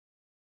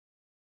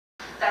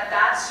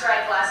that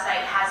strike last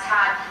night has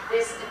had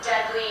this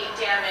deadly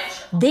damage.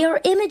 There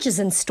are images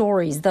and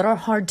stories that are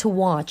hard to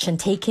watch and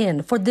take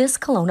in for this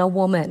Kelowna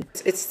woman.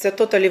 It's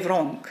totally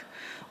wrong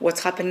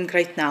what's happening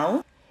right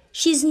now.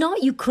 She's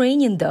not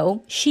Ukrainian,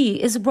 though.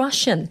 She is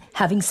Russian,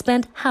 having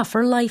spent half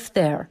her life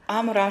there.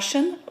 I'm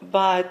Russian,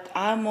 but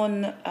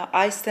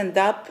I stand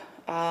up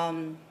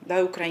the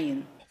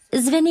Ukraine.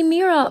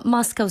 Zvenimira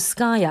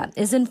Moskovskaya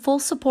is in full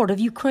support of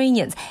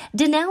Ukrainians,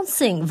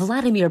 denouncing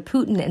Vladimir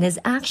Putin and his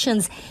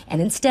actions,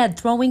 and instead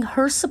throwing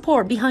her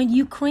support behind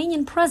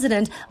Ukrainian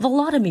President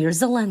Volodymyr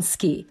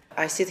Zelensky.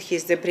 I said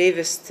he's the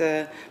bravest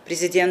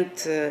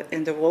president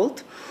in the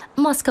world.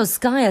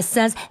 Moskovskaya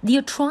says the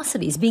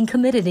atrocities being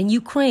committed in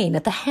Ukraine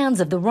at the hands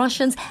of the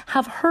Russians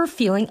have her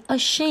feeling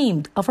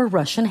ashamed of her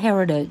Russian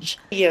heritage.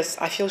 Yes,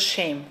 I feel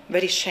shame,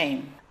 very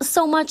shame.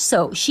 So much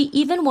so, she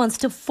even wants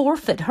to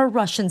forfeit her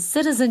Russian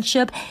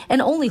citizenship and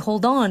only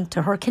hold on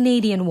to her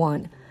Canadian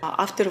one.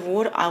 After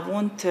war, I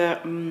won't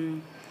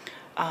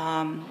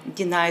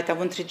deny it, I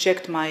won't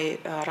reject my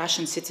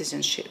Russian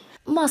citizenship.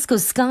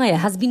 Moskovskaya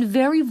has been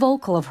very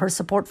vocal of her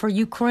support for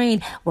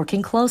Ukraine,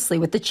 working closely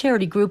with the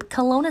charity group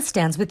Kelowna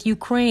Stands with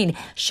Ukraine,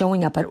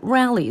 showing up at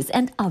rallies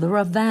and other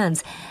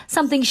events.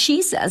 Something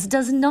she says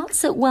does not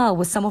sit well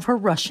with some of her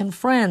Russian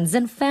friends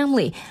and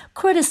family,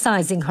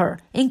 criticizing her,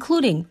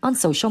 including on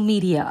social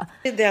media.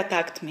 They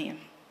attacked me.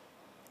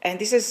 And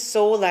this is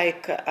so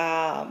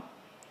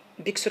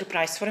big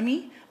surprise for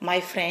me.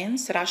 My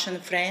friends, Russian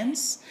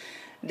friends,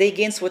 they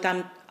against what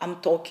I'm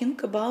talking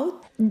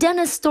about.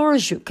 Denis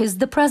Storozhuk is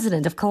the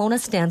president of Kelowna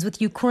Stands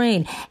with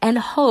Ukraine and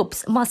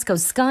hopes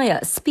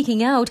Moskovskaya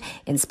speaking out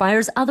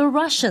inspires other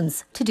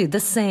Russians to do the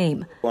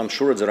same. I'm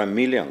sure there are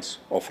millions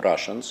of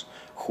Russians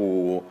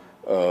who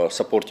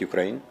support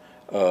Ukraine,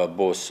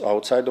 both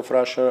outside of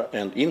Russia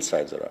and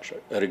inside the Russia.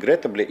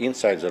 Regrettably,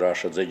 inside the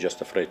Russia, they're just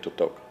afraid to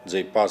talk.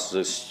 They pass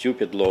the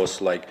stupid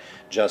laws like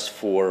just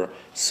for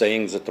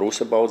saying the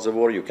truth about the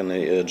war, you can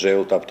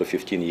jailed up to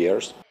 15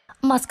 years.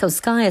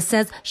 Moskovskaya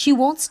says she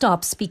won't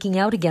stop speaking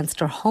out against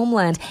her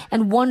homeland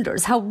and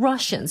wonders how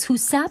Russians who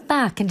sat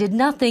back and did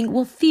nothing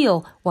will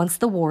feel once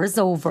the war is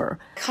over.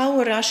 How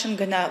are Russians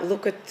gonna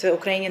look at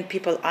Ukrainian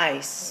people's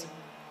eyes?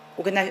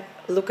 We're gonna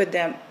look at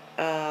them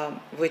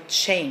with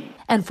shame.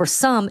 And for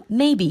some,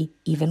 maybe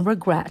even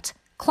regret.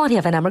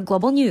 Claudia Van Emmer,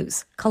 Global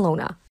News,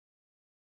 Kelowna.